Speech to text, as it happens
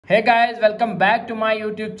Hey guys, welcome back to my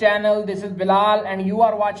YouTube channel. This is Bilal and you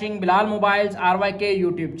are watching Bilal Mobiles RYK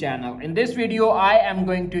YouTube channel. In this video, I am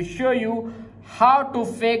going to show you how to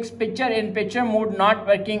fix picture-in-picture mode not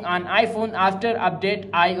working on iPhone after update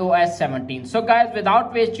iOS 17. So guys,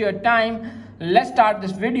 without wasting your time, let's start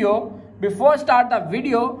this video. Before start the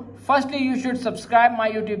video, firstly you should subscribe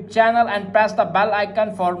my YouTube channel and press the bell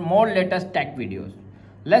icon for more latest tech videos.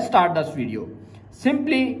 Let's start this video.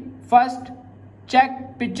 Simply first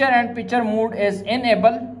check picture-in-picture mode is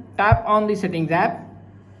enabled. Tap on the settings app.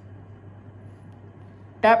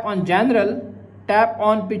 Tap on general. Tap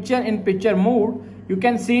on picture-in-picture mode. You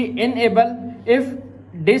can see enable. If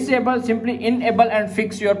disable, simply enable and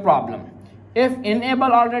fix your problem. If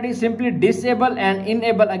enable already, simply disable and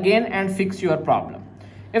enable again and fix your problem.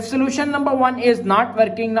 If solution number 1 is not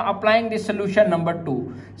working, now applying the solution number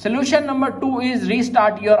 2. Solution number 2 is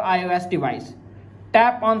restart your iOS device.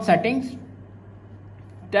 Tap on settings.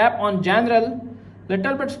 Tap on general,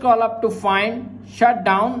 little bit scroll up to find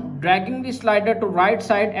shutdown, dragging the slider to right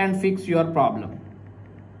side and fix your problem.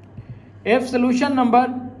 If solution number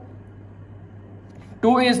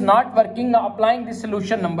 2 is not working, now applying the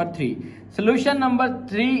solution number 3. Solution number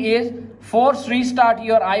 3 is force restart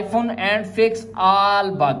your iPhone and fix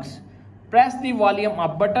all bugs. Press the volume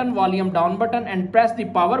up button, volume down button and press the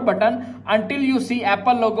power button until you see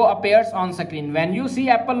Apple logo appears on screen. When you see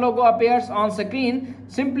Apple logo appears on screen,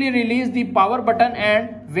 simply release the power button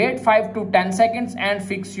and wait 5 to 10 seconds and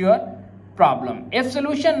fix your problem. If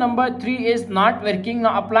solution number 3 is not working,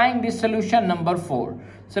 now applying the solution number 4.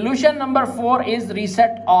 Solution number 4 is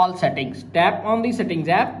reset all settings. Tap on the settings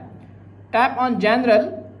app. Tap on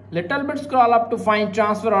general, little bit scroll up to find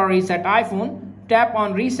transfer or reset iPhone. Tap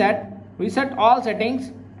on reset. Reset all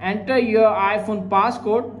settings, enter your iPhone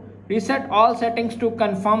passcode, reset all settings to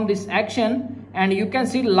confirm this action, and you can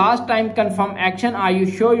see last time confirm action. Are you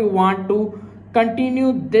sure you want to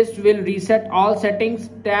continue? This will reset all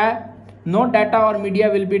settings. Tap no data or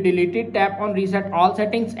media will be deleted. Tap on reset all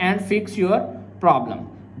settings and fix your problem.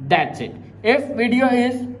 That's it. If video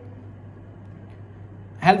is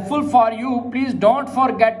helpful for you, please don't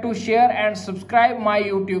forget to share and subscribe my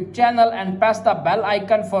YouTube channel and press the bell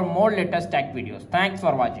icon for more latest tech videos. Thanks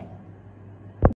for watching.